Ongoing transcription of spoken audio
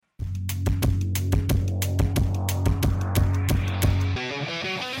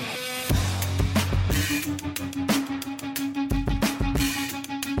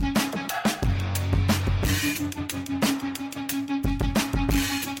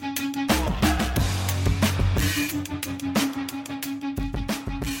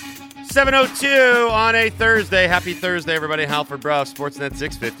7:02 on a Thursday. Happy Thursday, everybody. Halford Bruff, Sportsnet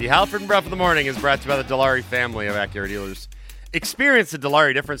 650. Halford and Bruff in the morning is brought to you by the Dilawri family of Acura dealers. Experience the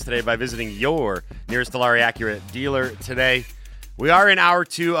Dilawri difference today by visiting your nearest Dilawri Acura dealer today. We are in hour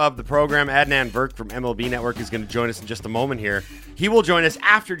 2 of the program. Adnan Virk from MLB Network is going to join us in just a moment here. He will join us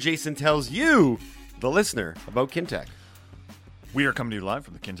after Jason tells you, the listener, about Kintec. We are coming to you live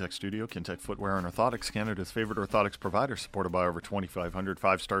from the Kintec studio. Kintec Footwear and Orthotics, Canada's favorite orthotics provider, supported by over 2,500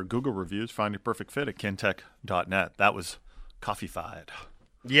 five-star Google reviews. Find your perfect fit at kintec.net. That was coffee-fied.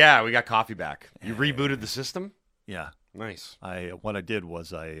 Yeah, we got coffee back. You rebooted the system? Yeah. Nice. What I did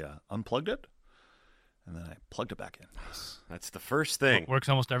was I unplugged it, and then I plugged it back in. That's the first thing. It works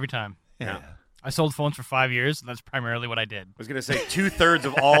almost every time. Yeah. I sold phones for 5 years, and that's primarily what I did. I was going to say 2/3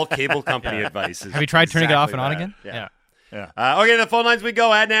 of all cable company advice is Have you tried turning it off and on that. again? Yeah. Yeah. Okay, to the phone lines we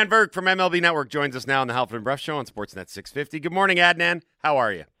go. Adnan Virk from MLB Network joins us now on the Halford and Bruff Show on Sportsnet 650. Good morning, Adnan. How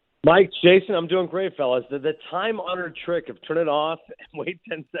are you? Mike, Jason, I'm doing great, fellas. The time-honored trick of turn it off and wait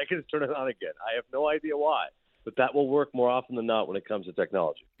 10 seconds, turn it on again. I have no idea why, but that will work more often than not when it comes to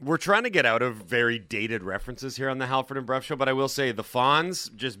technology. We're trying to get out of very dated references here on the Halford and Bruff Show, but I will say the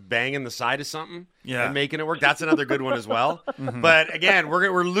Fonz just banging the side of something and making it work. That's another good one as well. But again,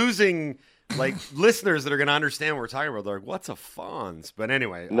 we're losing listeners that are going to understand what we're talking about. They're like, what's a Fonz? But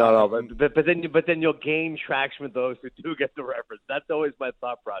anyway. But then you'll gain traction with those who do get the reference. That's always my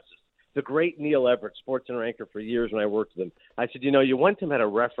thought process. The great Neil Everett, sports center anchor for years when I worked with him, I said, you want him had a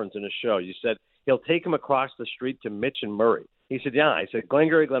reference in a show. You said he'll take him across the street to Mitch and Murray. He said, yeah. I said,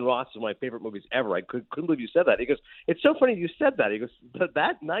 Glengarry Glen Ross is one of my favorite movies ever. I couldn't believe you said that. He goes, it's so funny you said that. He goes, but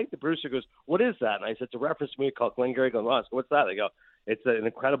that night the producer goes, what is that? And I said, it's a reference to a movie called Glengarry Glen Ross. What's that? They go, it's an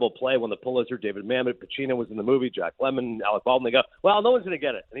incredible play. When the Pulitzer, David Mamet, Pacino was in the movie, Jack Lemmon, Alec Baldwin. They go, well, no one's going to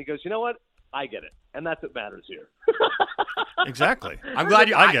get it. And he goes, you know what? I get it. And that's what matters here. Exactly. I'm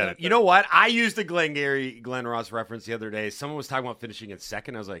glad I get it. You know what? I used a Glengarry Glen Ross reference the other day. Someone was talking about finishing in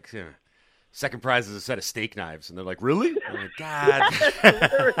second. I was like, second prize is a set of steak knives. And they're like, really? I'm like, God.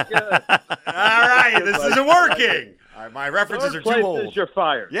 Very good. All right, this isn't working. All right, my references are too old. You're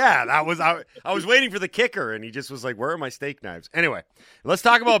fired. Yeah, I was waiting for the kicker, and he just was like, where are my steak knives? Anyway, let's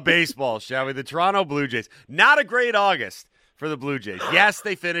talk about baseball, shall we? The Toronto Blue Jays. Not a great August for the Blue Jays. Yes,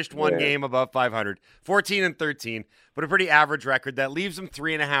 they finished one game above 500, 14-13, but a pretty average record. That leaves them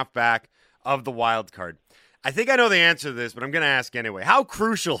 3.5 back of the wild card. I think I know the answer to this, but I'm going to ask anyway. How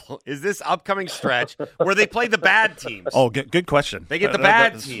crucial is this upcoming stretch where they play the bad teams? Oh, good question. They get the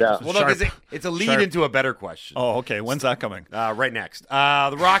bad teams. Yeah. Well, no, because it's a lead into a better question. Oh, okay. When's that coming? Right next.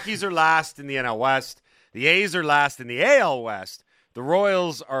 The Rockies are last in the NL West. The A's are last in the AL West. The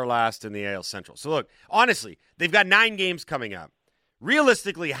Royals are last in the AL Central. So, look, honestly, they've got 9 games coming up.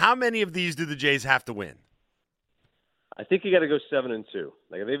 Realistically, how many of these do the Jays have to win? I think you got to go 7-2.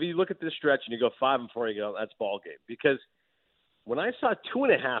 Like if you look at this stretch and you go 5-4, you go, that's ball game. Because when I saw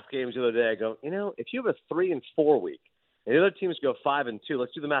 2.5 games the other day, I go, if you have a 3-4 week and the other teams go 5-2,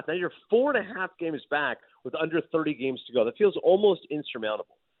 let's do the math. Now you're 4.5 games back with under 30 games to go. That feels almost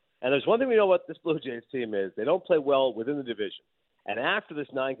insurmountable. And there's one thing we know what this Blue Jays team is: they don't play well within the division. And after this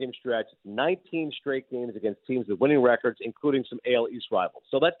 9-game stretch, 19 straight games against teams with winning records, including some AL East rivals.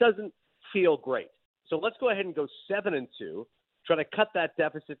 So that doesn't feel great. So let's go ahead and go 7-2, try to cut that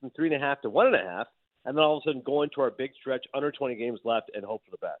deficit from 3.5 to 1.5, and then all of a sudden go into our big stretch, under 20 games left, and hope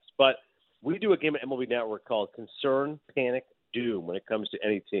for the best. But we do a game at MLB Network called Concern, Panic, Doom when it comes to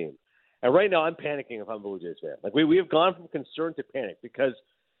any team. And right now I'm panicking if I'm a Blue Jays fan. Like we have gone from concern to panic because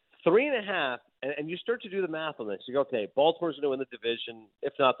 3.5, and you start to do the math on this. You go, okay, Baltimore's going to win the division.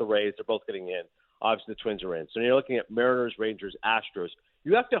 If not the Rays, they're both getting in. Obviously, the Twins are in. So you're looking at Mariners, Rangers, Astros.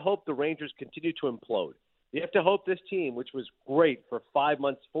 You have to hope the Rangers continue to implode. You have to hope this team, which was great for 4.5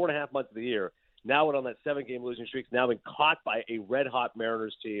 months of the year, now went on that 7-game losing streak, now been caught by a red-hot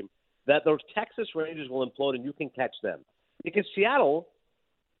Mariners team, that those Texas Rangers will implode and you can catch them. Because Seattle,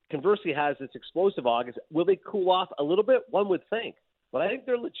 conversely, has this explosive August. Will they cool off a little bit? One would think. But I think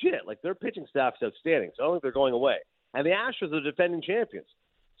they're legit. Like, their pitching staff is outstanding, so I don't think they're going away. And the Astros are defending champions.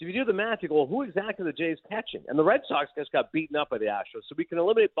 So if you do the math, you go, well, who exactly are the Jays catching? And the Red Sox just got beaten up by the Astros, so we can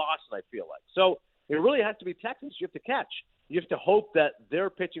eliminate Boston, I feel like. So it really has to be Texans you have to catch. You have to hope that their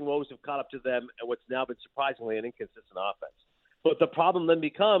pitching woes have caught up to them and what's now been surprisingly an inconsistent offense. But the problem then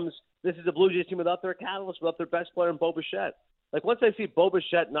becomes this is a Blue Jays team without their catalyst, without their best player in Bo Bichette. Like once I see Bo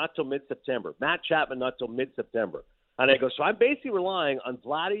Bichette not till mid-September, Matt Chapman not till mid-September, and I go, so I'm basically relying on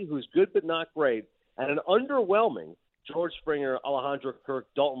Vladdy, who's good but not great, and an underwhelming George Springer, Alejandro Kirk,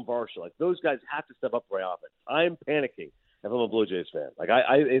 Dalton Varsho. Like those guys have to step up for my offense. I'm panicking if I'm a Blue Jays fan. Like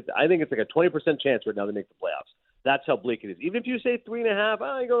I think it's like a 20% chance right now to make the playoffs. That's how bleak it is. Even if you say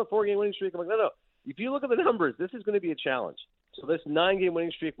 3.5, you go on a 4-game winning streak. I'm like, no. If you look at the numbers, this is going to be a challenge. So this 9-game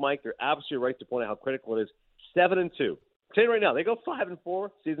winning streak, Mike, you're absolutely right to point out how critical it is. 7-2. I'm saying right now, they go 5-4,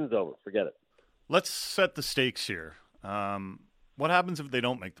 season's over. Forget it. Let's set the stakes here. What happens if they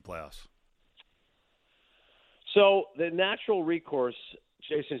don't make the playoffs? So the natural recourse,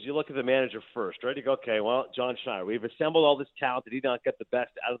 Jason, is you look at the manager first, right? You go, okay, well, John Schneider, we've assembled all this talent. Did he not get the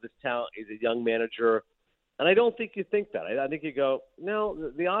best out of this talent? He's a young manager. And I don't think you think that. I think you go,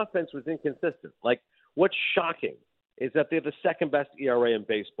 no, the offense was inconsistent. Like, what's shocking is that they have the second best ERA in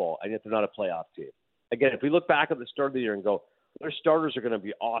baseball, and yet they're not a playoff team. Again, if we look back at the start of the year and go, their starters are going to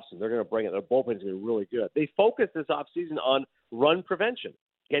be awesome. They're going to bring it. Their bullpen is going to be really good. They focused this offseason on run prevention,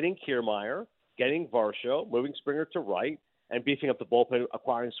 getting Kiermaier, getting Varsho, moving Springer to right, and beefing up the bullpen,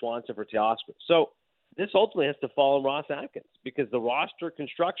 acquiring Swanson for Teoscar. So this ultimately has to fall on Ross Atkins because the roster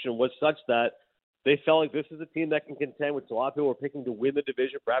construction was such that they felt like this is a team that can contend, which a lot of people were picking to win the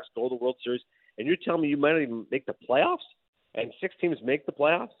division, perhaps go to the World Series. And you're telling me you might not even make the playoffs, and 6 teams make the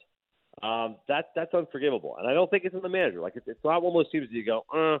playoffs? That's unforgivable. And I don't think it's in the manager. Like, it's not one of those teams that you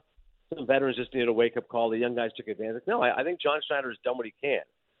go, some veterans just need a wake-up call. The young guys took advantage. No, I think John Schneider has done what he can.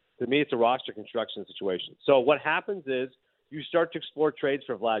 To me, it's a roster construction situation. So what happens is you start to explore trades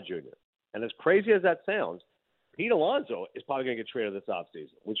for Vlad Jr. And as crazy as that sounds, Pete Alonso is probably going to get traded this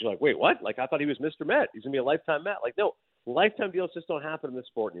offseason, which you're like, wait, what? Like, I thought he was Mr. Met. He's going to be a lifetime Met. Like, no, lifetime deals just don't happen in this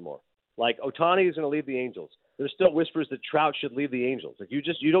sport anymore. Like, Ohtani is going to leave the Angels. There's still whispers that Trout should leave the Angels. Like,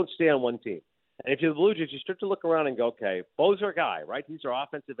 you don't stay on one team. And if you're the Blue Jays, you start to look around and go, okay, Bo's our guy, right? He's our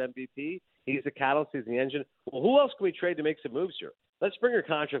offensive MVP. He's the catalyst. He's the engine. Well, who else can we trade to make some moves here? That Springer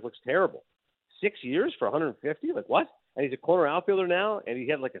contract looks terrible. 6 years for 150? Like, what? And he's a corner outfielder now, and he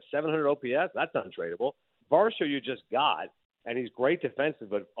had like a 700 OPS. That's untradeable. Varsho you just got, and he's great defensive,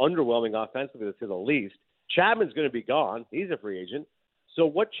 but underwhelming offensively to the least. Chapman's going to be gone. He's a free agent. So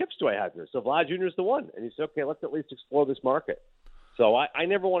what chips do I have here? So Vlad Jr. is the one. And he said, okay, let's at least explore this market. So I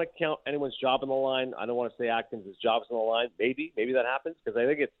never want to count anyone's job on the line. I don't want to say Atkins' job's on the line. Maybe that happens because I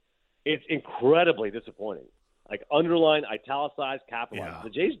think it's incredibly disappointing. Like, underline, italicize, capitalize. Yeah. The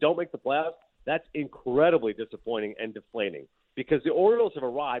Jays don't make the playoffs. That's incredibly disappointing and deflating because the Orioles have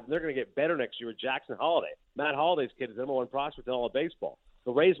arrived, and they're going to get better next year with Jackson Holliday. Matt Holliday's kid is the number one prospect in all of baseball.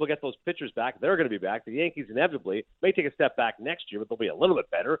 The Rays will get those pitchers back. They're going to be back. The Yankees inevitably may take a step back next year, but they'll be a little bit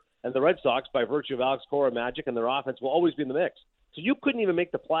better. And the Red Sox, by virtue of Alex Cora Magic and their offense, will always be in the mix. So you couldn't even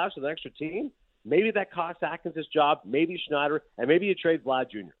make the playoffs with an extra team? Maybe that costs Atkins his job, maybe Schneider, and maybe you trade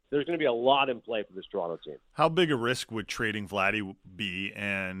Vlad Jr. There's going to be a lot in play for this Toronto team. How big a risk would trading Vladdy be,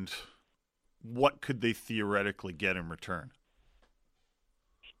 and what could they theoretically get in return?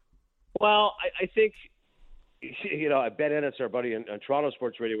 Well, I think, Ben Ennis, our buddy on Toronto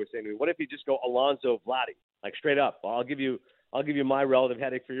Sports Radio, was saying to me, what if you just go Alonso Vladdy, like straight up? I'll give you my relative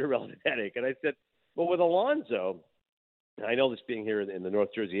headache for your relative headache. And I said, well, with Alonso, and I know this being here in the North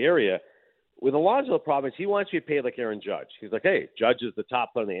Jersey area, with Alonso, the problem is he wants you to be paid like Aaron Judge. He's like, hey, Judge is the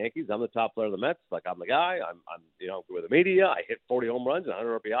top player in the Yankees. I'm the top player of the Mets. Like, I'm the guy. I'm good with the media. I hit 40 home runs and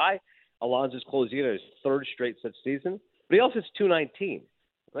 100 RBI. Alonso's closing in his third straight such season. But he also hits 219.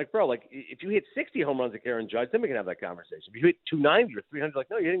 Like, bro, like, if you hit 60 home runs like Aaron Judge, then we can have that conversation. If you hit 290 or 300, like,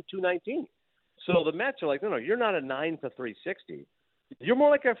 no, you're hitting 219. So the Mets are like, no, you're not a 9 for 360. You're more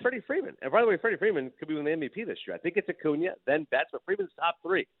like a Freddie Freeman. And by the way, Freddie Freeman could be winning the MVP this year. I think it's Acuna, then Betts, but Freeman's top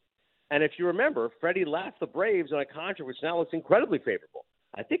 3. And if you remember, Freddie left the Braves on a contract which now looks incredibly favorable.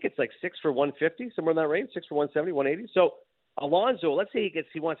 I think it's like 6 for 150, somewhere in that range, 6 for 170, 180. So Alonso, let's say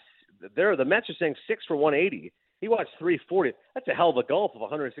the Mets are saying 6 for 180. He wants 340. That's a hell of a gulf of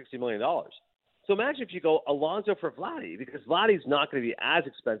 $160 million. So imagine if you go Alonso for Vladdy, because Vladdy's not going to be as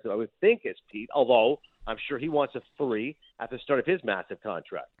expensive, I would think, as Pete, although I'm sure he wants a 3 at the start of his massive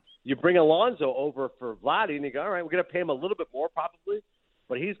contract. You bring Alonso over for Vladdy, and you go, all right, we're going to pay him a little bit more probably,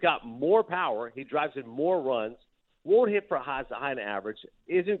 but he's got more power. He drives in more runs, won't hit for a high and average,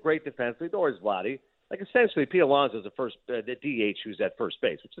 isn't great defensively, nor is Vladdy. Like, essentially, Pete Alonso is the DH who's at first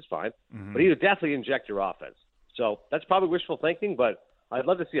base, which is fine, but he would definitely inject your offense. So that's probably wishful thinking, but I'd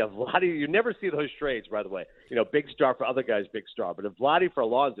love to see a Vladdy. You never see those trades, by the way. Big star for other guys, big star. But a Vladdy for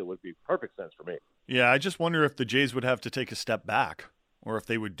Alonso would be perfect sense for me. Yeah, I just wonder if the Jays would have to take a step back or if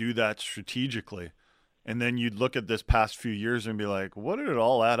they would do that strategically. And then you'd look at this past few years and be like, what did it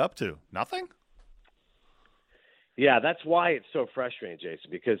all add up to? Nothing? Yeah, that's why it's so frustrating, Jason,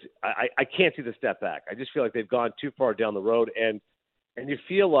 because I can't see the step back. I just feel like they've gone too far down the road. And you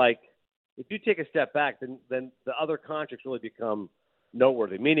feel like if you take a step back, then the other contracts really become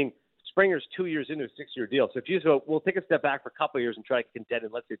noteworthy, meaning Springer's 2 years into a 6-year deal. So if you go, we'll take a step back for a couple of years and try to contend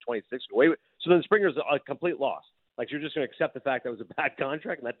in, let's say, 26. So then Springer's a complete loss. Like, you're just going to accept the fact that it was a bad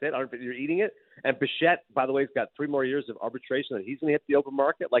contract and that's it. You're eating it. And Bichette, by the way, has got 3 more years of arbitration that he's going to hit the open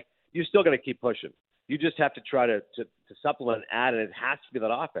market. Like, you're still going to keep pushing. You just have to try to supplement and add, and it has to be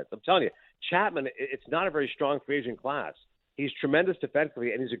that offense. I'm telling you, Chapman, it's not a very strong free agent class. He's tremendous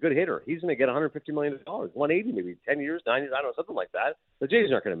defensively, and he's a good hitter. He's going to get $150 million, $180 maybe, 10 years, 9 years, I don't know, something like that. The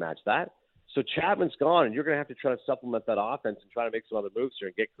Jays aren't going to match that. So Chapman's gone, and you're going to have to try to supplement that offense and try to make some other moves here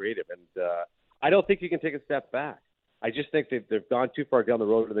and get creative. And I don't think you can take a step back. I just think they've gone too far down the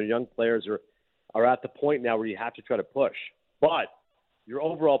road, and their young players are at the point now where you have to try to push. But your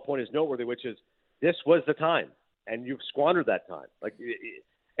overall point is noteworthy, which is this was the time, and you've squandered that time. Like,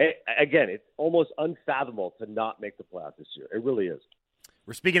 again, it's almost unfathomable to not make the playoffs this year. It really is.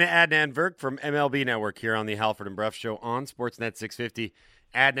 We're speaking to Adnan Virk from MLB Network here on the Halford and Bruff Show on Sportsnet 650.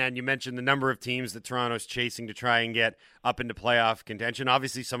 Adnan, you mentioned the number of teams that Toronto's chasing to try and get up into playoff contention.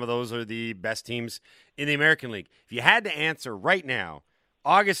 Obviously, some of those are the best teams in the American League. If you had to answer right now,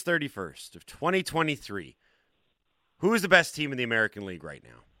 August 31st of 2023, who is the best team in the American League right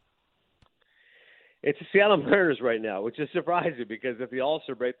now? It's the Seattle Mariners right now, which is surprising because if the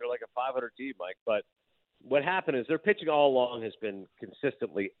All-Star break, they're like a 500 team, Mike. But what happened is their pitching all along has been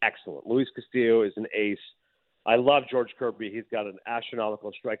consistently excellent. Luis Castillo is an ace. I love George Kirby. He's got an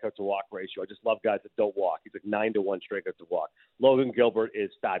astronomical strikeout-to-walk ratio. I just love guys that don't walk. He's like 9-1 strikeout-to-walk. Logan Gilbert is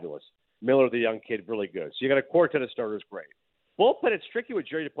fabulous. Miller, the young kid, really good. So you got a quartet of starters, great. Bullpen, it's tricky with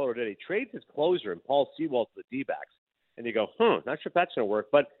Jerry DiPoto today. He trades his closer and Paul Sewald to the D-backs. And you go, not sure if that's going to work.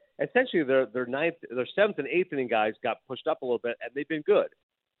 But essentially, their 7th and 8th inning guys got pushed up a little bit, and they've been good.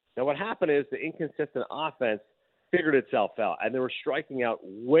 Now, what happened is the inconsistent offense figured itself out, and they were striking out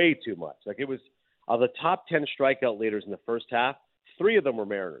way too much. Like, it was of the top 10 strikeout leaders in the first half, 3 of them were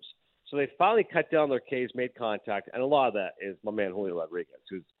Mariners. So they finally cut down their Ks, made contact, and a lot of that is my man Julio Rodriguez,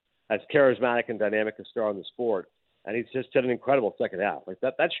 who's as charismatic and dynamic a star in the sport, and he's just had an incredible second half. Like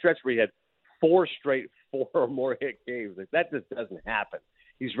that stretch where he had 4 straight 4 or more hit games, like that just doesn't happen.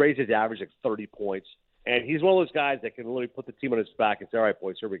 He's raised his average like 30 points, and he's one of those guys that can really put the team on his back and say, all right,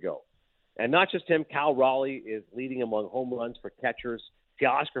 boys, here we go. And not just him, Cal Raleigh is leading among home runs for catchers.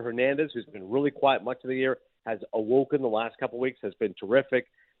 Teoscar Hernandez, who's been really quiet much of the year, has awoken the last couple of weeks, has been terrific.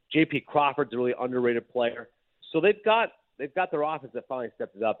 J.P. Crawford's a really underrated player. So they've got their offense that finally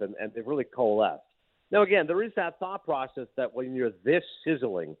stepped it up, and they've really coalesced. Now, again, there is that thought process that when you're this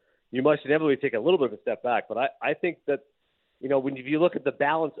sizzling, you must inevitably take a little bit of a step back. But I think that, if you look at the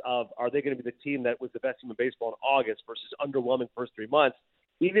balance of are they going to be the team that was the best team in baseball in August versus underwhelming first 3 months,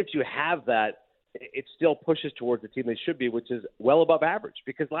 even if you have that, it still pushes towards the team they should be, which is well above average.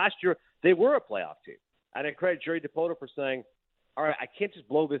 Because last year they were a playoff team. And I credit Jerry DiPoto for saying, all right, I can't just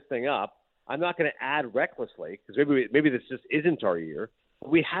blow this thing up. I'm not going to add recklessly because maybe this just isn't our year.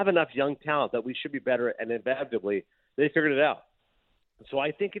 But we have enough young talent that we should be better, and inevitably they figured it out. So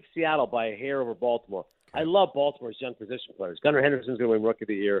I think it's Seattle by a hair over Baltimore. I love Baltimore's young position players. Gunnar Henderson's going to win Rookie of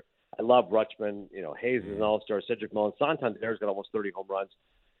the Year. I love Rutschman. Hayes is an all-star. Cedric Mullins. Santander's got almost 30 home runs.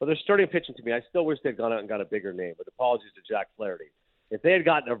 But they're starting pitching to me. I still wish they'd gone out and got a bigger name. But apologies to Jack Flaherty. If they had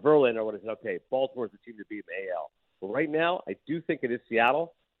gotten a Verlander, I would have said, okay, Baltimore's the team to beat in the AL. But right now, I do think it is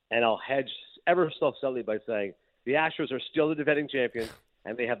Seattle, and I'll hedge ever so slightly by saying the Astros are still the defending champions,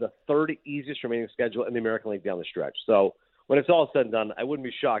 and they have the 3rd easiest remaining schedule in the American League down the stretch. So when it's all said and done, I wouldn't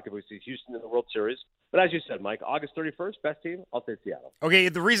be shocked if we see Houston in the World Series. But as you said, Mike, August 31st, best team, I'll say Seattle. Okay,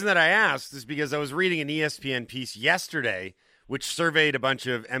 the reason that I asked is because I was reading an ESPN piece yesterday which surveyed a bunch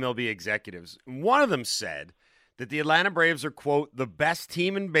of MLB executives. One of them said that the Atlanta Braves are, quote, the best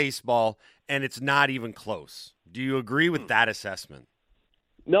team in baseball, and it's not even close. Do you agree with that assessment?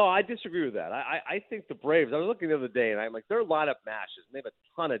 No, I disagree with that. I think the Braves, I was looking the other day, and I'm like, their lineup matches, and they have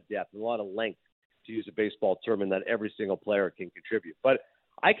a ton of depth and a lot of length, to use a baseball term, and that every single player can contribute. But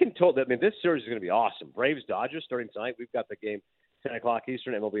I can tell that, this series is going to be awesome. Braves-Dodgers starting tonight. We've got the game 10 o'clock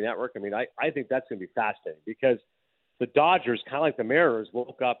Eastern, MLB Network. I think that's going to be fascinating because the Dodgers, kind of like the Mariners,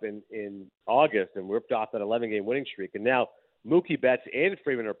 woke up in August and ripped off that 11-game winning streak. And now Mookie Betts and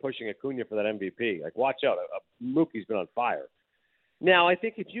Freeman are pushing Acuna for that MVP. Like, watch out. Mookie's been on fire. Now, I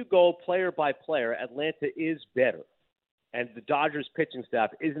think if you go player by player, Atlanta is better. And the Dodgers pitching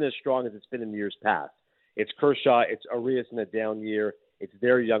staff isn't as strong as it's been in years past. It's Kershaw. It's Arias in a down year. It's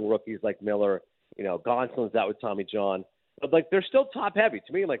their young rookies like Miller. Gonsolin's out with Tommy John. But, they're still top-heavy.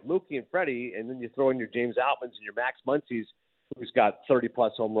 To me, like Mookie and Freddie, and then you throw in your James Outmans and your Max Muncies, who's got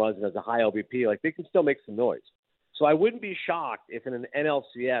 30-plus home runs and has a high OBP. Like, they can still make some noise. So I wouldn't be shocked if in an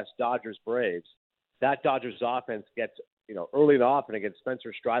NLCS Dodgers-Braves, that Dodgers offense gets, early and often against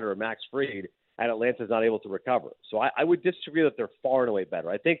Spencer Strider or Max Fried, and Atlanta's not able to recover. So I would disagree that they're far and away better.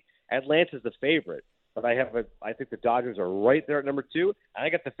 I think Atlanta's the favorite, but I think the Dodgers are right there at number 2, and I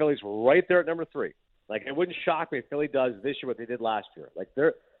got the Phillies right there at number 3. Like, it wouldn't shock me if Philly does this year what they did last year. Like,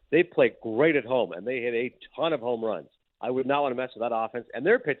 they play great at home, and they hit a ton of home runs. I would not want to mess with that offense, and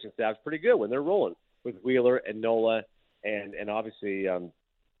their pitching staff's pretty good when they're rolling with Wheeler and Nola and obviously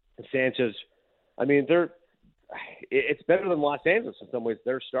Sanchez. I mean, it's better than Los Angeles in some ways.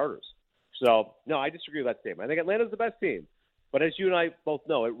 They're starters. So, no, I disagree with that statement. I think Atlanta's the best team. But as you and I both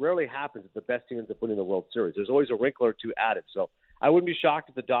know, it rarely happens that the best team ends up winning the World Series. There's always a wrinkle or two added. So I wouldn't be shocked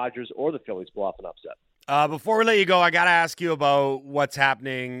if the Dodgers or the Phillies pull off an upset. Before we let you go, I got to ask you about what's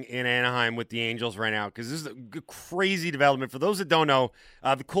happening in Anaheim with the Angels right now, because this is a crazy development. For those that don't know,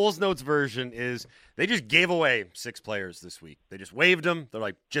 the Coles Notes version is they just gave away 6 players this week. They just waived them. They're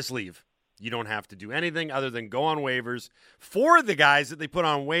like, just leave. You don't have to do anything other than go on waivers. 4 of the guys that they put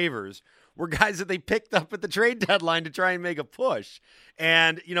on waivers were guys that they picked up at the trade deadline to try and make a push.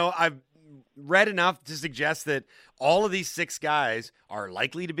 And, I've read enough to suggest that all of these 6 guys are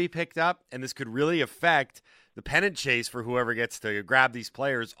likely to be picked up, and this could really affect the pennant chase for whoever gets to grab these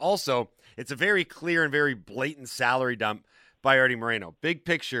players. Also, it's a very clear and very blatant salary dump by Artie Moreno. Big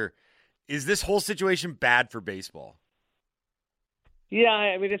picture, is this whole situation bad for baseball? Yeah,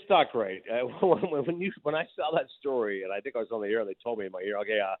 I mean, it's not great. When I saw that story, and I think I was on the air, and they told me in my ear,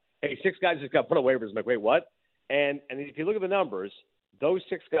 okay, hey, 6 guys just got put on waivers. I'm like, wait, what? And if you look at the numbers, those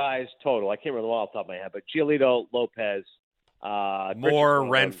 6 guys total, I can't remember them all off the top of my head, but Giolito, Lopez, Moore,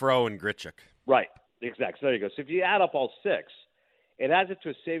 Renfroe, and Grichuk. Right, exactly. So there you go. So if you add up all 6, it adds up to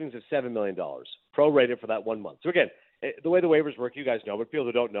a savings of $7 million, prorated for that 1 month. So again, the way the waivers work, you guys know, but people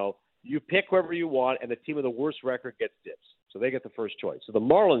who don't know, you pick whoever you want, and the team with the worst record gets dibs. So they get the first choice. So the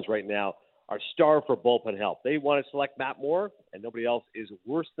Marlins right now are starved for bullpen help. They want to select Matt Moore, and nobody else is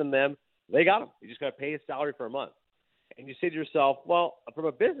worse than them. They got him. You just got to pay his salary for a month. And you say to yourself, well, from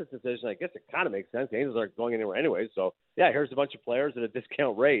a business decision, I guess it kind of makes sense. The Angels aren't going anywhere anyway. So, yeah, here's a bunch of players at a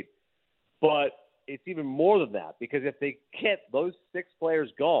discount rate. But it's even more than that, because if they get those 6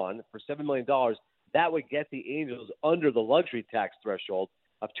 players gone for $7 million, that would get the Angels under the luxury tax threshold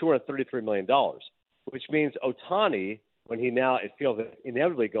of $233 million, which means Ohtani, when it feels that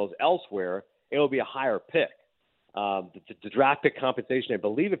inevitably goes elsewhere, it will be a higher pick. The draft pick compensation, I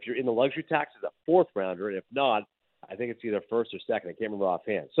believe, if you're in the luxury tax, is a 4th rounder, and if not, I think it's either 1st or 2nd. I can't remember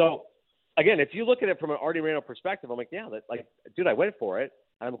offhand. So, again, if you look at it from an Artie Moreno perspective, I'm like, yeah, dude, I went for it,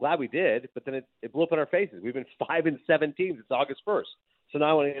 and I'm glad we did, but then it blew up in our faces. We've been 5-17 since August 1st. So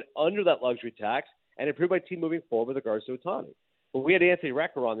now I want to get under that luxury tax and improve my team moving forward with regards to Ohtani. But we had Anthony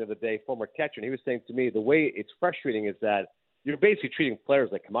Recker on the other day, former catcher, and he was saying to me, the way it's frustrating is that you're basically treating players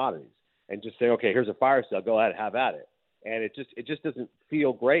like commodities and just say, okay, here's a fire sale, go ahead, have at it. And it just doesn't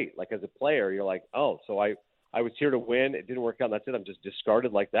feel great. Like, as a player, you're like, oh, so I was here to win. It didn't work out, and that's it. I'm just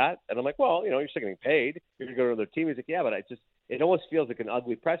discarded like that. And I'm like, well, you're still getting paid. You're going to go to another team. He's like, yeah, but it almost feels like an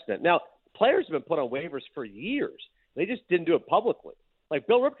ugly precedent. Now, players have been put on waivers for years. They just didn't do it publicly. Like,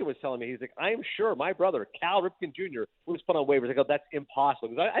 Bill Ripken was telling me, he's like, I am sure my brother, Cal Ripken Jr., was put on waivers. I go, that's impossible.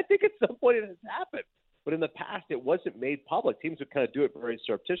 Because I think at some point it has happened. But in the past, it wasn't made public. Teams would kind of do it very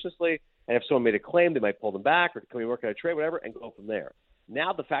surreptitiously. And if someone made a claim, they might pull them back, or can we work on a trade, whatever, and go from there.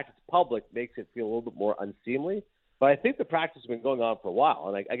 Now the fact it's public makes it feel a little bit more unseemly. But I think the practice has been going on for a while.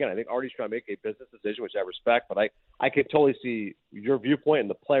 And I think Artie's trying to make a business decision, which I respect. But I could totally see your viewpoint, and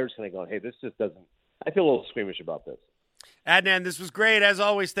the players kind of going, hey, this just doesn't – I feel a little squeamish about this. Adnan, this was great. As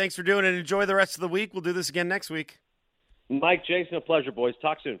always, thanks for doing it. Enjoy the rest of the week. We'll do this again next week. Mike, Jason, a pleasure, boys.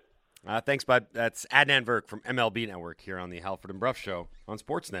 Talk soon. Thanks, bud. That's Adnan Virk from MLB Network here on the Halford and Bruff Show on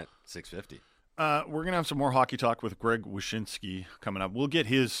Sportsnet 650. We're going to have some more hockey talk with Greg Wyshynski coming up. We'll get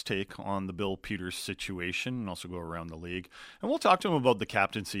his take on the Bill Peters situation and also go around the league. And we'll talk to him about the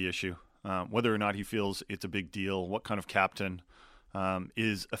captaincy issue, whether or not he feels it's a big deal, what kind of captain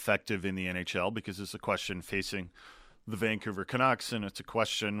is effective in the NHL, because it's a question facing the Vancouver Canucks, and it's a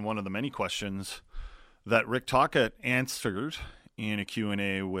question, one of the many questions that Rick Tocchet answered in a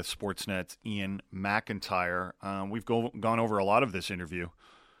Q&A with Sportsnet's Ian McIntyre. We've gone over a lot of this interview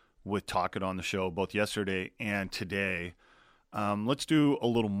with Tocchet on the show, both yesterday and today. Let's do a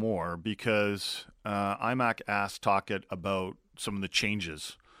little more, because IMAC asked Tocchet about some of the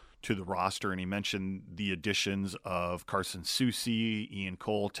changes to the roster, and he mentioned the additions of Carson Soucy, Ian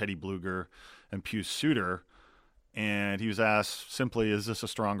Cole, Teddy Bluger, and Pius Suter. And he was asked simply, is this a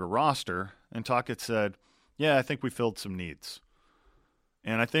stronger roster? And Tocchet said, yeah, I think we filled some needs.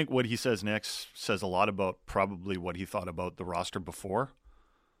 And I think what he says next says a lot about probably what he thought about the roster before.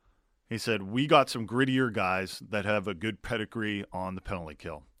 He said, we got some grittier guys that have a good pedigree on the penalty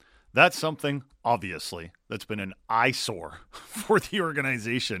kill. That's something, obviously, that's been an eyesore for the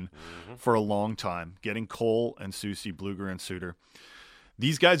organization for a long time. Getting Cole and Soucy, Bluger and Suter.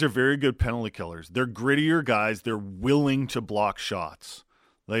 These guys are very good penalty killers. They're grittier guys. They're willing to block shots.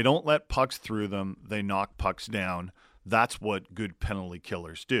 They don't let pucks through them. They knock pucks down. That's what good penalty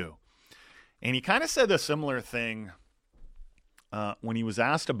killers do. And he kind of said a similar thing when he was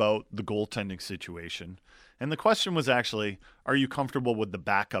asked about the goaltending situation. And the question was actually, are you comfortable with the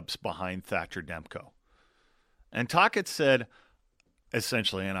backups behind Thatcher Demko? And Tocchet said,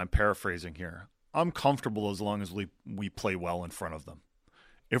 essentially, and I'm paraphrasing here, I'm comfortable as long as we play well in front of them.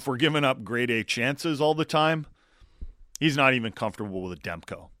 If we're giving up grade A chances all the time, he's not even comfortable with a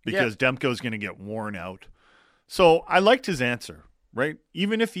Demko because Demko's going to get worn out. So I liked his answer, right?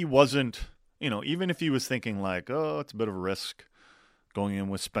 Even if he wasn't, even if he was thinking like, oh, it's a bit of a risk going in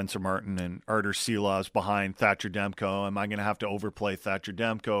with Spencer Martin and Artur Silovs behind Thatcher Demko. Am I going to have to overplay Thatcher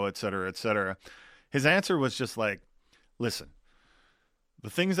Demko, et cetera, et cetera? His answer was just like, listen, the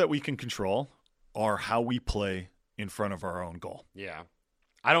things that we can control are how we play in front of our own goal. Yeah.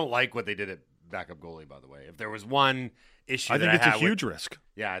 I don't like what they did at backup goalie, by the way. If there was one issue I think it's a huge risk.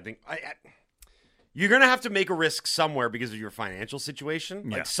 Yeah, I think you're going to have to make a risk somewhere because of your financial situation.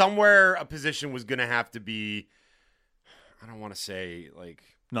 Like somewhere a position was going to have to be, I don't want to say like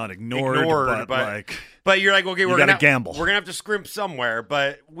not ignored but you're like, okay, we're going to gamble. We're going to have to scrimp somewhere,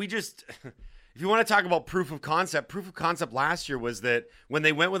 but we just if you want to talk about proof of concept last year was that when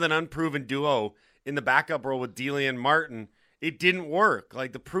they went with an unproven duo in the backup role with Dealey and Martin, it didn't work.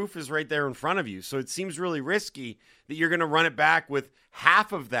 Like the proof is right there in front of you. So it seems really risky that you're going to run it back with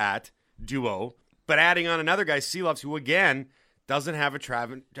half of that duo, but adding on another guy, Silovs, who again doesn't have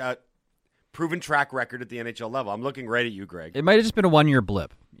a proven track record at the NHL level. I'm looking right at you, Greg. It might have just been a one-year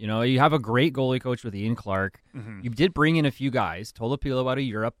blip. You have a great goalie coach with Ian Clark. You did bring in a few guys. Tolopilo out of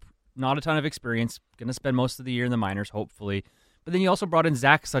Europe, not a ton of experience, going to spend most of the year in the minors, hopefully. But then you also brought in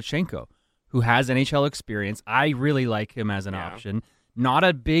Zach Sachenko, who has NHL experience. I really like him as an option. Not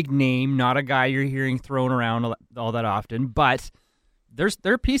a big name, not a guy you're hearing thrown around all that often, but there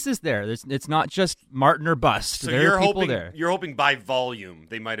are pieces there. It's not just Martin or bust. So there are people there. You're hoping by volume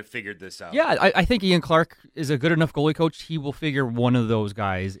they might have figured this out. Yeah, I think Ian Clark is a good enough goalie coach. He will figure one of those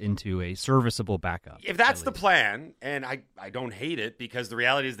guys into a serviceable backup. If that's the plan, and I don't hate it because the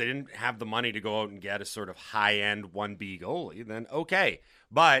reality is they didn't have the money to go out and get a sort of high-end 1B goalie, then okay.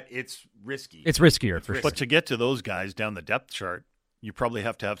 But it's risky. It's riskier, for sure. But to get to those guys down the depth chart, you probably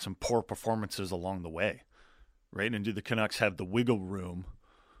have to have some poor performances along the way, right? And do the Canucks have the wiggle room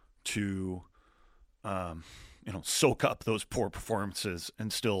to, soak up those poor performances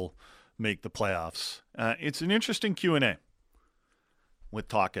and still make the playoffs? It's an interesting Q&A with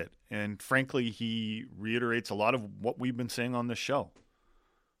Tocchet. And frankly, he reiterates a lot of what we've been saying on this show.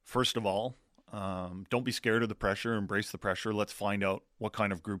 First of all, don't be scared of the pressure. Embrace the pressure. Let's find out what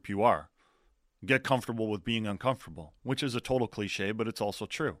kind of group you are. Get comfortable with being uncomfortable, which is a total cliche, but it's also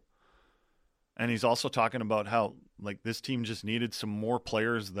true. And he's also talking about how this team just needed some more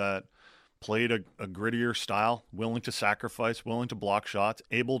players that played a grittier style, willing to sacrifice, willing to block shots,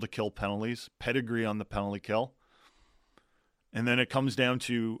 able to kill penalties, pedigree on the penalty kill. And then it comes down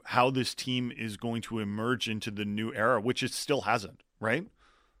to how this team is going to emerge into the new era, which it still hasn't, right?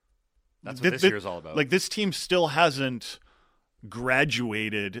 That's what this year is all about. This team still hasn't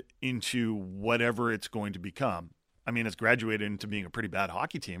graduated into whatever it's going to become. I mean, it's graduated into being a pretty bad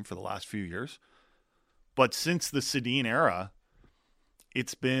hockey team for the last few years. But since the Sedin era,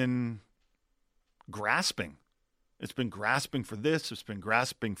 it's been grasping. It's been grasping for this. It's been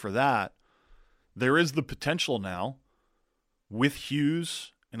grasping for that. There is the potential now with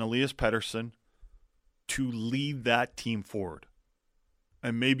Hughes and Elias Pettersson to lead that team forward.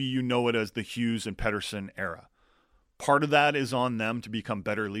 And maybe you know it as the Hughes and Pettersson era. Part of that is on them to become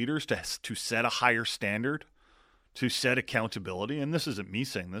better leaders, to set a higher standard, to set accountability. And this isn't me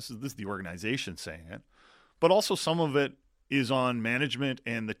saying this is the organization saying it. But also some of it is on management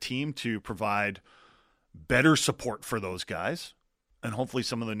and the team to provide better support for those guys. And hopefully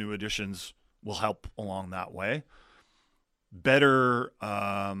some of the new additions will help along that way. Better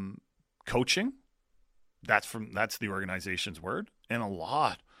coaching. That's the organization's word. And a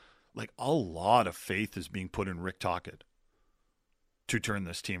lot of faith is being put in Rick Tocchet to turn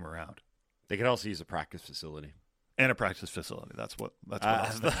this team around. They could also use a practice facility. And a practice facility. That's what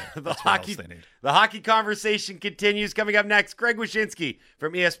else they need. The hockey conversation continues. Coming up next, Greg Wyshynski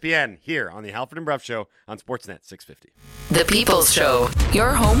from ESPN here on the Halford and Bruff Show on Sportsnet 650. The People's Show,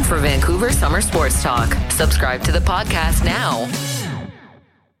 your home for Vancouver summer sports talk. Subscribe to the podcast now.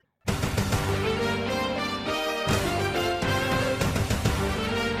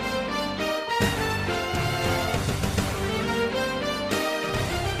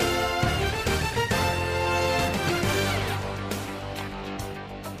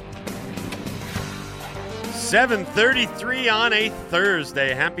 7:33 on a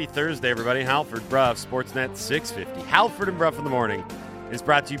Thursday. Happy Thursday, everybody. Halford Bruff, Sportsnet 650. Halford and Bruff in the morning is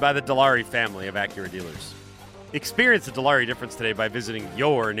brought to you by the Dilawri family of Acura dealers. Experience the Dilawri difference today by visiting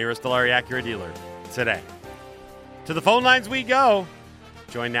your nearest Dilawri Acura dealer today. To the phone lines we go.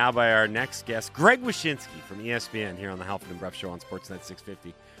 Joined now by our next guest, Greg Wyshynski from ESPN here on the Halford and Bruff Show on Sportsnet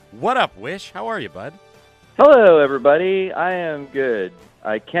 650. What up, Wish? How are you, bud? Hello, everybody. I am good.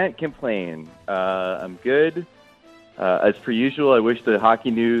 I can't complain. I'm good. As per usual, I wish the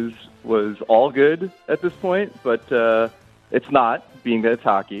hockey news was all good at this point, but it's not, being that it's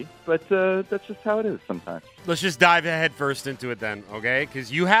hockey. But that's just how it is sometimes. Let's just dive head first into it then, okay?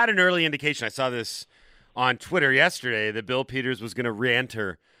 Because you had an early indication. I saw this on Twitter yesterday that Bill Peters was going to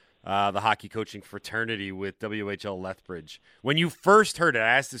re-enter the hockey coaching fraternity with WHL Lethbridge. When you first heard it,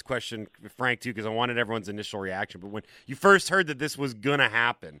 I asked this question, Frank, too, because I wanted everyone's initial reaction. But when you first heard that this was going to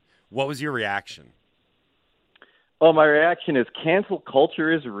happen, what was your reaction? Oh, my reaction is cancel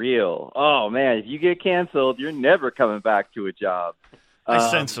culture is real. Oh, man, if you get canceled, you're never coming back to a job.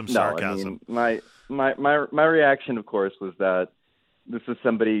 I sense some sarcasm. No, I mean, my reaction, of course, was that this is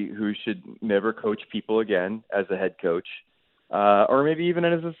somebody who should never coach people again as a head coach. Or maybe even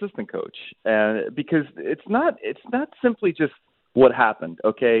as assistant coach, and because it's not simply just what happened.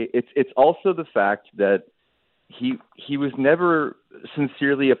 Okay, it's also the fact that he was never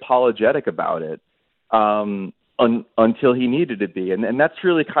sincerely apologetic about it until he needed to be, and that's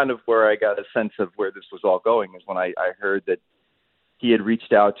really kind of where I got a sense of where this was all going. Is when I heard that he had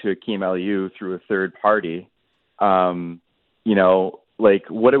reached out to Akeem Aliou through a third party. Like,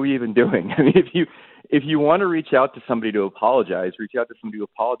 what are we even doing? I mean, if you want to reach out to somebody to apologize, reach out to somebody to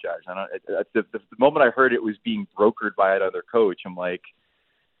apologize. And the moment I heard it was being brokered by another coach, I'm like,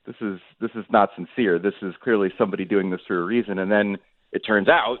 this is not sincere. This is clearly somebody doing this for a reason. And then it turns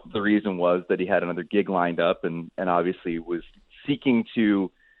out the reason was that he had another gig lined up and obviously was seeking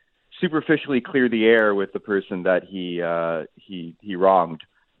to superficially clear the air with the person that he wronged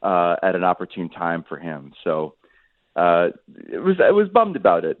at an opportune time for him. So. I was bummed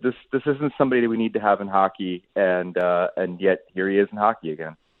about it. This isn't somebody that we need to have in hockey, and yet here he is in hockey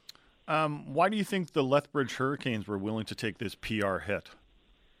again. Why do you think the Lethbridge Hurricanes were willing to take this PR hit?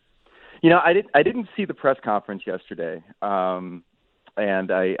 I didn't see the press conference yesterday, and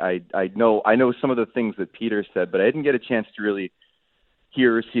I know some of the things that Peter said, but I didn't get a chance to really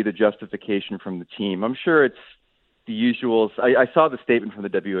hear or see the justification from the team. I'm sure it's the usual. I saw the statement from the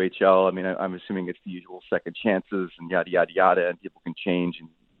WHL. I mean, I'm assuming it's the usual second chances and yada yada yada, and people can change and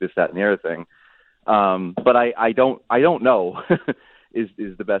this, that, and the other thing. But I don't know is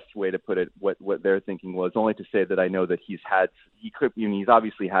the best way to put it. What their thinking was. Only to say that I know that he's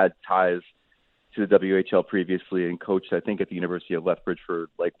obviously had ties to the WHL previously and coached, I think, at the University of Lethbridge for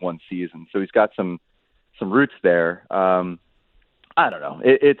like one season. So he's got some roots there. I don't know.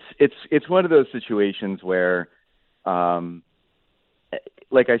 It's one of those situations where.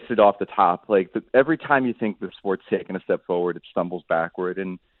 Like I said off the top, every time you think the sport's taking a step forward, it stumbles backward.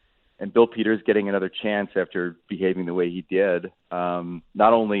 And Bill Peters getting another chance after behaving the way he did,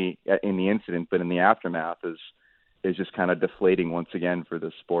 not only in the incident but in the aftermath, is just kind of deflating once again for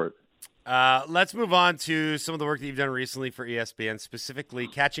this sport. Let's move on to some of the work that you've done recently for ESPN, specifically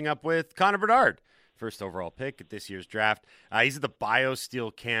catching up with Connor Bedard, first overall pick at this year's draft. He's at the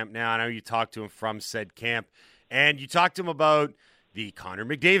BioSteel camp now. I know you talked to him from said camp. And you talked to him about the Connor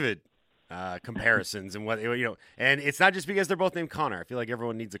McDavid comparisons and and it's not just because they're both named Connor. I feel like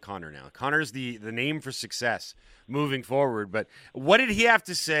everyone needs a Connor now. Connor's the name for success moving forward. But what did he have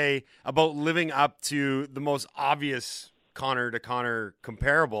to say about living up to the most obvious Connor to Connor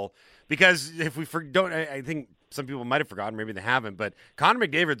comparable? Because if we don't, I think some people might have forgotten, maybe they haven't, but Connor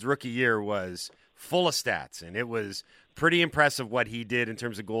McDavid's rookie year was full of stats, and it was pretty impressive what he did in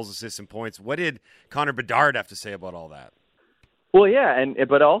terms of goals, assists, and points. What did Connor Bedard have to say about all that? Well, yeah,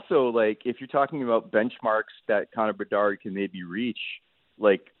 but also, like, if you're talking about benchmarks that Connor Bedard can maybe reach,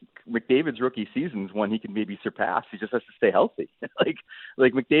 like, McDavid's rookie season's one he can maybe surpass. He just has to stay healthy.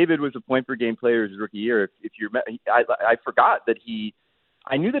 like McDavid was a point-per-game player his rookie year. I forgot that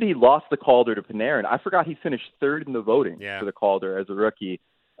I knew that he lost the Calder to Panarin. I forgot he finished third in the voting for the Calder as a rookie.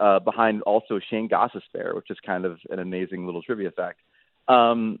 Behind also Shane Gostisbehere, which is kind of an amazing little trivia fact.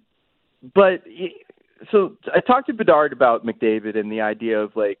 So I talked to Bedard about McDavid and the idea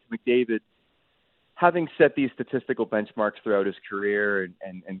of like McDavid having set these statistical benchmarks throughout his career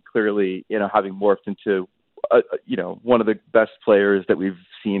and clearly, having morphed into, one of the best players that we've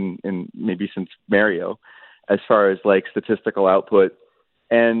seen in maybe since Mario as far as like statistical output.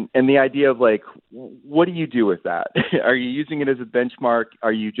 And the idea of like, what do you do with that? Are you using it as a benchmark?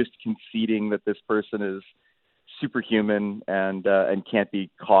 Are you just conceding that this person is superhuman and can't be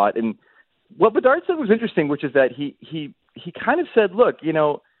caught. And what Bedard said was interesting, which is that he kind of said, look,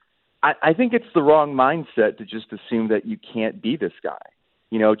 I think it's the wrong mindset to just assume that you can't be this guy.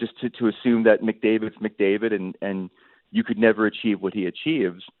 Just to assume that McDavid's McDavid and you could never achieve what he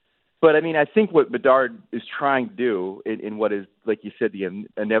achieves. But I mean, I think what Bedard is trying to do in what is, like you said, the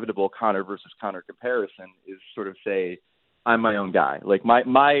inevitable Connor versus Connor comparison is sort of say, I'm my own guy. Like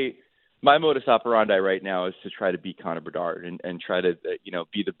my modus operandi right now is to try to be Connor Bedard and try to,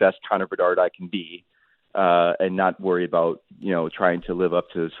 be the best Connor Bedard I can be, and not worry about, trying to live up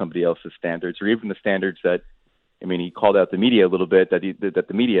to somebody else's standards or even the standards that, I mean, he called out the media a little bit that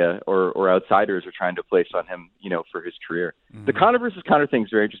the media or outsiders are trying to place on him, for his career. Mm-hmm. The Connor versus Connor thing is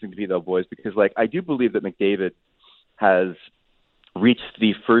very interesting to me, though, boys, because I do believe that McDavid has reached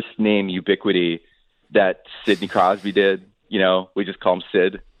the first name ubiquity that Sidney Crosby did. We just call him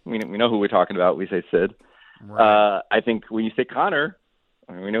Sid. We know who we're talking about. We say Sid. Right. I think when you say Connor,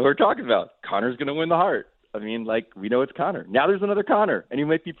 we know who we're talking about. Connor's going to win the Hart. I mean, we know it's Connor. Now there's another Connor, and he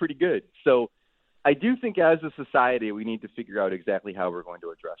might be pretty good. So I do think as a society, we need to figure out exactly how we're going to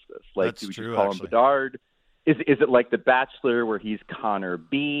address this. That's do we true, just call him Bedard? Is it like The Bachelor where he's Connor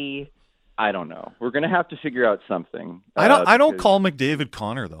B? I don't know. We're going to have to figure out something. I don't call McDavid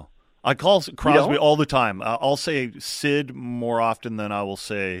Connor, though. I call Crosby all the time. I'll say Sid more often than I will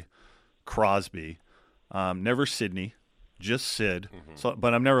say Crosby. Never Sidney, just Sid. Mm-hmm. So,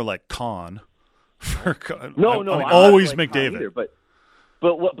 but I'm never like Con. I'm always like McDavid. Either,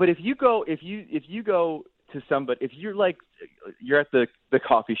 but if you go to somebody, if you're at the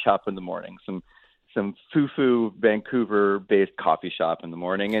coffee shop in the morning, some foo-foo Vancouver-based coffee shop in the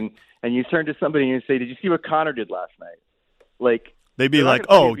morning, and you turn to somebody and you say, "Did you see what Connor did last night?" They'd be like,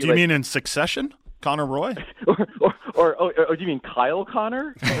 "Oh, do you mean in Succession, Connor Roy?" or do you mean Kyle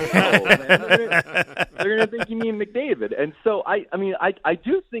Connor? No, man. They're gonna think you mean McDavid. And so I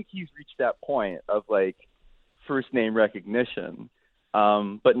do think he's reached that point of first name recognition.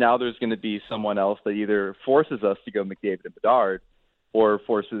 But now there's going to be someone else that either forces us to go McDavid and Bedard, or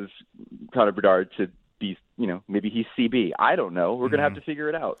forces Connor Bedard to be, maybe he's CB. I don't know. We're going to have to figure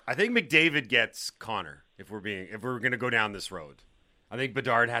it out. I think McDavid gets Connor if we're going to go down this road. I think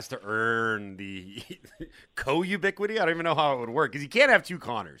Bedard has to earn the co-ubiquity. I don't even know how it would work because you can't have two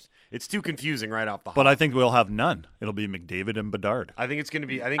Connors. It's too confusing right off the hop. But I think we'll have none. It'll be McDavid and Bedard. I think it's going to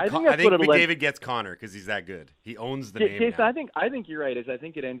be. I think McDavid gets Connor because he's that good. He owns the name. Jason, now. I think you're right. I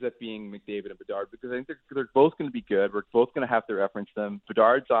think it ends up being McDavid and Bedard because I think they're both going to be good. We're both going to have to reference them.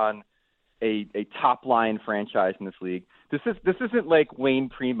 Bedard's on a top line franchise in this league. This isn't like Wayne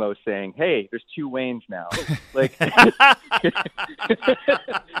Primo saying, "Hey, there's two Waynes now." It's like a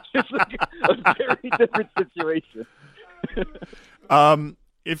very different situation.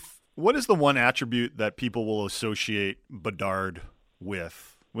 What is the one attribute that people will associate Bedard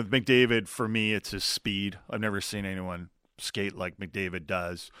with? With McDavid, for me, it's his speed. I've never seen anyone skate like McDavid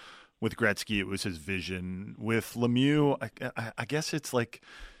does. With Gretzky, it was his vision. With Lemieux, I guess it's like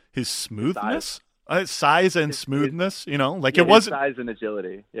his smoothness, size and smoothness. It wasn't size and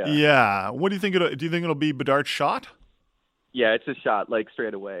agility. Yeah. Yeah. What do you think? Do you think it'll be Bedard's shot? Yeah, it's a shot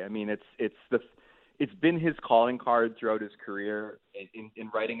straight away. I mean, it's been his calling card throughout his career in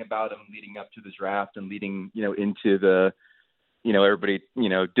writing about him leading up to the draft and leading, into the, everybody,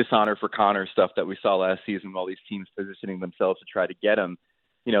 dishonor for Connor stuff that we saw last season, all these teams positioning themselves to try to get him.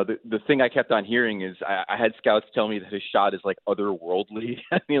 The thing I kept on hearing is I had scouts tell me that his shot is otherworldly.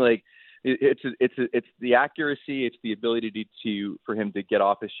 I mean, it's the accuracy, it's the ability for him to get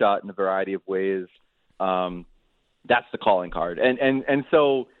off his shot in a variety of ways. That's the calling card. And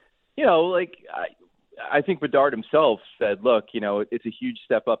so, I think Bedard himself said, look, it's a huge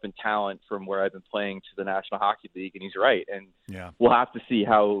step up in talent from where I've been playing to the National Hockey League. And he's right. And we'll have to see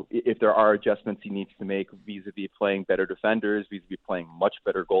if there are adjustments he needs to make vis-a-vis playing better defenders, vis-a-vis playing much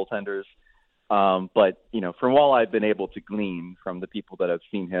better goaltenders. But, from all I've been able to glean from the people that have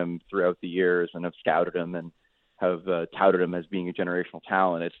seen him throughout the years and have scouted him and have touted him as being a generational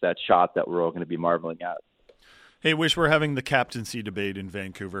talent, it's that shot that we're all going to be marveling at. Hey, wish we're having the captaincy debate in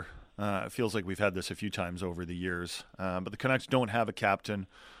Vancouver. It feels like we've had this a few times over the years. But the Canucks don't have a captain.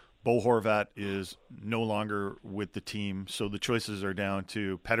 Bo Horvat is no longer with the team, so the choices are down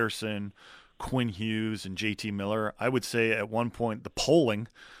to Pettersson, Quinn Hughes, and JT Miller. I would say at one point the polling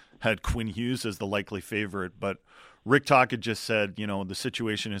had Quinn Hughes as the likely favorite, but Rick Tocchet just said, the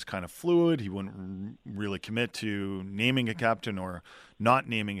situation is kind of fluid. He wouldn't really commit to naming a captain or not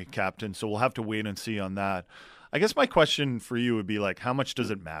naming a captain, so we'll have to wait and see on that. I guess my question for you would be how much does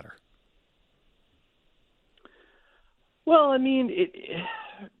it matter? Well, I mean,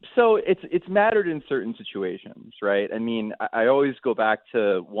 So it's mattered in certain situations, right? I mean, I always go back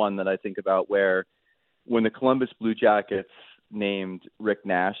to one that I think about where when the Columbus Blue Jackets named Rick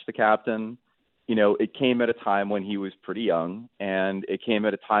Nash the captain, it came at a time when he was pretty young, and it came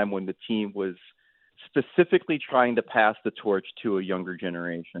at a time when the team was specifically trying to pass the torch to a younger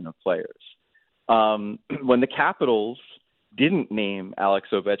generation of players. When the Capitals didn't name Alex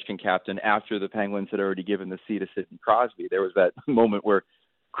Ovechkin captain after the Penguins had already given the C to Sidney Crosby, there was that moment where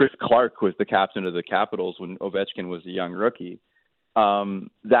Chris Clark was the captain of the Capitals when Ovechkin was a young rookie.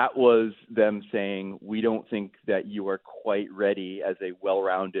 That was them saying, we don't think that you are quite ready as a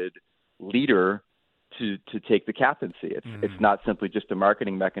well-rounded leader to take the captaincy. It's not simply just a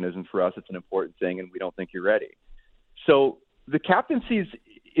marketing mechanism for us. It's an important thing, and we don't think you're ready. So the captaincy is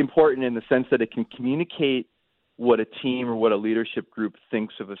important in the sense that it can communicate what a team or what a leadership group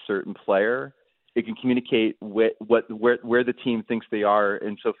thinks of a certain player. It can communicate where the team thinks they are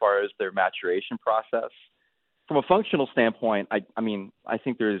insofar as their maturation process. From a functional standpoint, I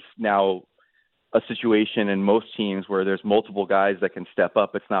think there's now a situation in most teams where there's multiple guys that can step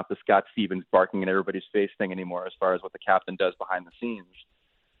up. It's not the Scott Stevens barking in everybody's face thing anymore as far as what the captain does behind the scenes.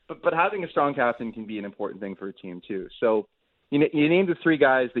 But having a strong captain can be an important thing for a team too. So you named the three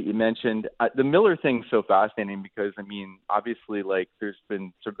guys that you mentioned. The Miller thing's so fascinating because, obviously, there's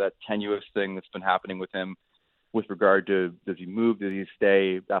been sort of that tenuous thing that's been happening with him with regard to does he move, does he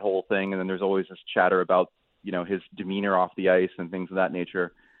stay, that whole thing. And then there's always this chatter about, his demeanor off the ice and things of that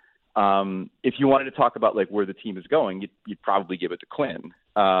nature. If you wanted to talk about where the team is going, you'd probably give it to Quinn.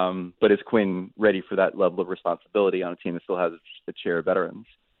 But is Quinn ready for that level of responsibility on a team that still has its share of veterans?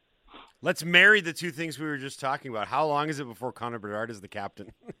 Let's marry the two things we were just talking about. How long is it before Connor Bedard is the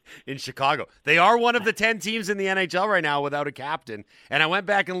captain in Chicago? They are one of the 10 teams in the NHL right now without a captain. And I went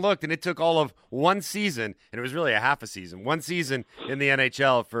back and looked, and it took all of one season, and it was really a half a season, one season in the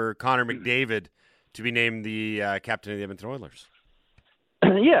NHL for Connor McDavid to be named the captain of the Edmonton Oilers.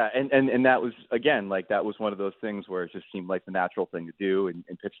 Yeah, and that was, again, that was one of those things where it just seemed like the natural thing to do. In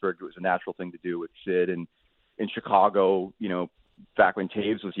Pittsburgh, it was a natural thing to do with Sid. And in Chicago, back when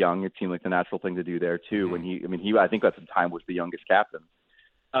Taves was young, it seemed like the natural thing to do there too. When he I think at the time was the youngest captain.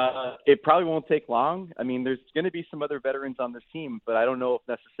 It probably won't take long. There's going to be some other veterans on this team, but I don't know if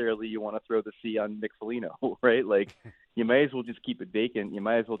necessarily you want to throw the C on Nick Foligno, right? You may as well just keep it vacant. You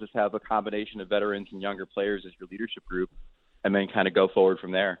might as well just have a combination of veterans and younger players as your leadership group, and then kind of go forward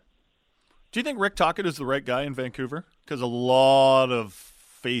from there. Do you think Rick Tocchet is the right guy in Vancouver? Because a lot of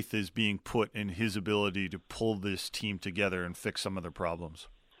faith is being put in his ability to pull this team together and fix some of their problems.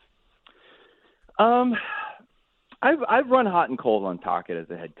 I've run hot and cold on Tocchet as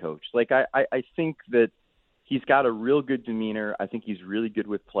a head coach. I think that he's got a real good demeanor. I think he's really good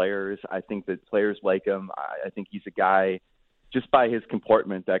with players. I think that players like him. I think he's a guy, just by his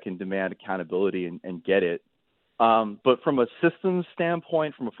comportment, that can demand accountability and get it. But from a systems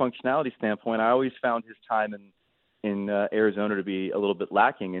standpoint, from a functionality standpoint, I always found his time in Arizona to be a little bit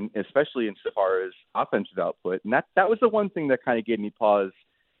lacking, and especially insofar as offensive output. And that was the one thing that kind of gave me pause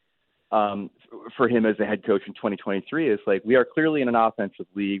for him as a head coach in 2023. Is we are clearly in an offensive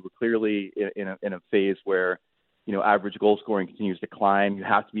league. We're clearly in a phase where average goal scoring continues to climb. You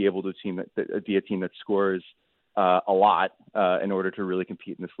have to be able to be a team that scores a lot in order to really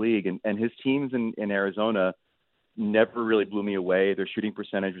compete in this league. And his teams in Arizona never really blew me away. Their shooting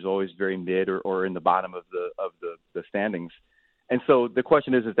percentage was always very mid or in the bottom of the standings. And so the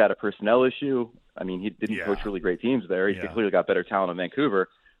question is that a personnel issue? He didn't coach really great teams there. He's clearly got better talent in Vancouver.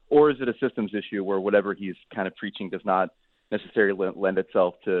 Or is it a systems issue where whatever he's kind of preaching does not necessarily lend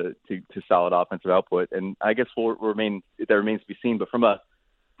itself to solid offensive output? And I guess that remains to be seen. But from a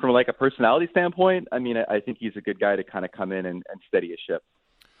personality standpoint, I think he's a good guy to kind of come in and steady a ship.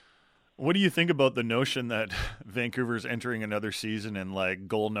 What do you think about the notion that Vancouver's entering another season and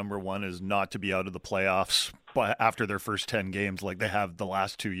goal number one is not to be out of the playoffs after their first 10 games like they have the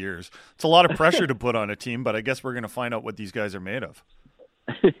last 2 years? It's a lot of pressure to put on a team, but I guess we're going to find out what these guys are made of.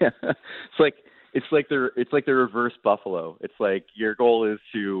 Yeah. It's like the reverse Buffalo. It's like your goal is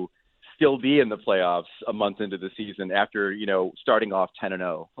to still be in the playoffs a month into the season after starting off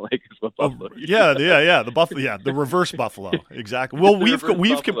 10-0. Is what Buffalo. The reverse Buffalo, exactly. Well, we've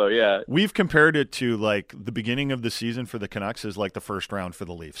compared it to the beginning of the season for the Canucks is the first round for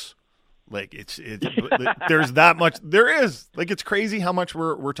the Leafs. There's that much. There is it's crazy how much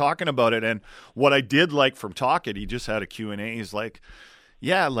we're talking about it. And what I did like from Tocchet, he just had a Q&A. He's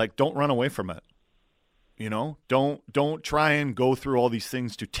don't run away from it. Don't try and go through all these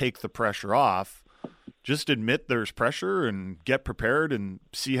things to take the pressure off. Just admit there's pressure and get prepared and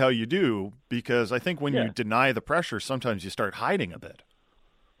see how you do. Because I think when you deny the pressure, sometimes you start hiding a bit.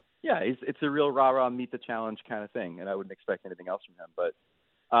 Yeah, it's a real rah-rah meet the challenge kind of thing, and I wouldn't expect anything else from him. But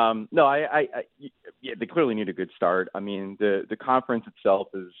no, yeah, they clearly need a good start. I mean, the conference itself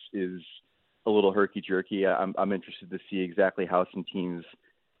is a little herky-jerky. I'm interested to see exactly how some teams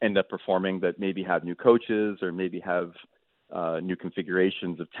end up performing that maybe have new coaches or maybe have new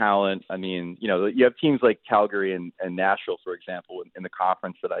configurations of talent. I mean, you have teams like Calgary and Nashville, for example, in the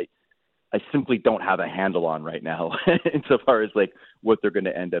conference that I simply don't have a handle on right now insofar as like what they're going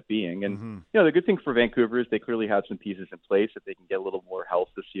to end up being. And, the good thing for Vancouver is they clearly have some pieces in place if they can get a little more health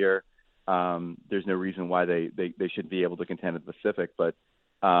this year. There's no reason why they should be able to contend in the Pacific, but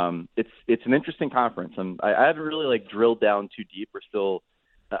it's an interesting conference. And I haven't really like drilled down too deep. We're still,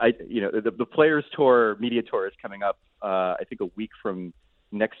 the Players Tour, media tour is coming up, I think a week from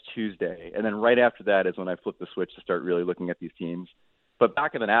next Tuesday. And then right after that is when I flip the switch to start really looking at these teams. But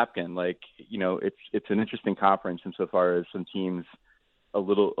back of the napkin, it's an interesting conference insofar as some teams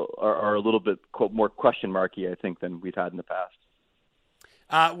are a little bit more question marky, I think, than we've had in the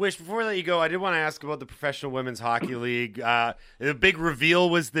past. Wish, before we let you go, I did want to ask about the Professional Women's Hockey League. The big reveal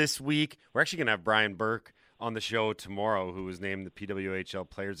was this week. We're actually going to have Brian Burke on the show tomorrow, who was named the PWHL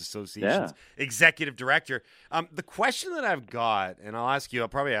Players Association's executive director. The question that I've got, and I'll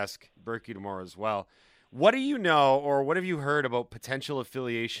probably ask Berkey tomorrow as well, what do you know or what have you heard about potential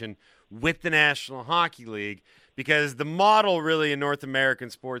affiliation with the National Hockey League? Because the model really in North American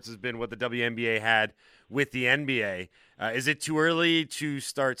sports has been what the WNBA had with the NBA. Is it too early to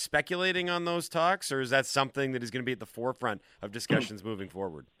start speculating on those talks, or is that something that is going to be at the forefront of discussions moving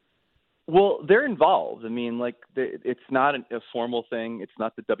forward? Well, they're involved. I mean, it's not a formal thing. It's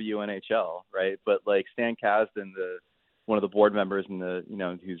not the WNHL, right? But like Stan Kasdan, one of the board members and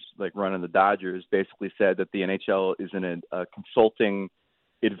who's like running the Dodgers, basically said that the NHL is in a consulting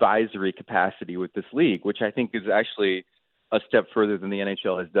advisory capacity with this league, which I think is actually a step further than the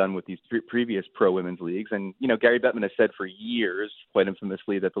NHL has done with these previous pro women's leagues. And, Gary Bettman has said for years, quite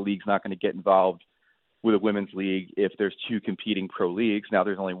infamously, that the league's not going to get involved with a women's league if there's two competing pro leagues. Now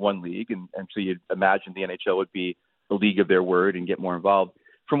there's only one league, and so you'd imagine the NHL would be a league of their word and get more involved.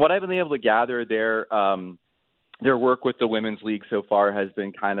 From what I've been able to gather, their work with the women's league so far has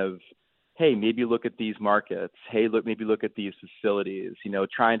been kind of, hey, maybe look at these markets. Hey, maybe look at these facilities,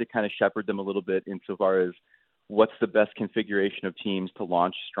 trying to kind of shepherd them a little bit insofar as what's the best configuration of teams to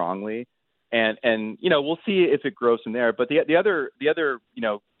launch strongly. And we'll see if it grows from there. But the other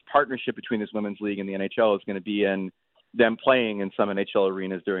partnership between this women's league and the NHL is going to be in them playing in some NHL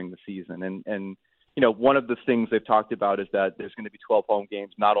arenas during the season. And one of the things they've talked about is that there's going to be 12 home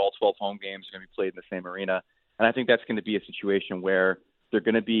games. Not all 12 home games are going to be played in the same arena. And I think that's going to be a situation where they're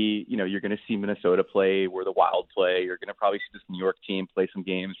going to be, you're going to see Minnesota play where the Wild play. You're going to probably see this New York team play some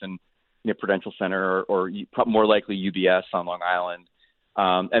games in Prudential Center or more likely UBS on Long Island.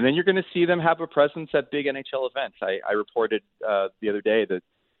 And then you're going to see them have a presence at big NHL events. I reported the other day that,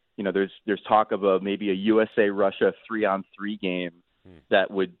 there's talk of maybe a USA-Russia 3-on-3 game that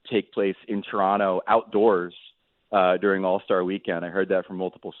would take place in Toronto outdoors during All-Star Weekend. I heard that from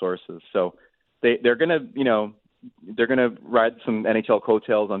multiple sources. So they're going to ride some NHL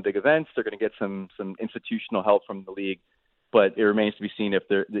coattails on big events. They're going to get some institutional help from the league, but it remains to be seen if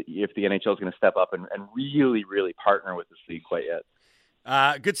the NHL is going to step up and really, really partner with this league quite yet.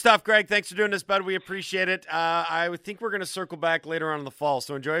 Good stuff, Greg. Thanks for doing this, bud. We appreciate it. I think we're going to circle back later on in the fall,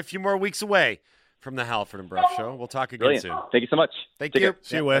 so enjoy a few more weeks away from the Halford and Bruff Show. We'll talk again soon. Thank you so much. Thank you.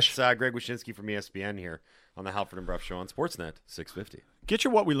 See you, Wish. That's Greg Wyshynski from ESPN here on the Halford and Bruff Show on Sportsnet 650. Get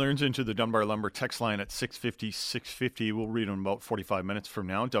your What We Learned into the Dunbar Lumber text line at 650-650. We'll read in about 45 minutes from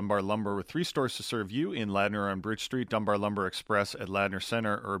now. Dunbar Lumber with 3 stores to serve you in Ladner on Bridge Street, Dunbar Lumber Express at Ladner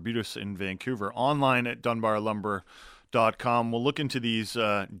Center, or Arbutus in Vancouver. Online at dunbarlumber.com. We'll look into these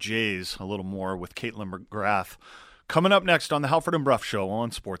Jays a little more with Caitlin McGrath. Coming up next on the Halford and Bruff Show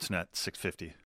on Sportsnet 650.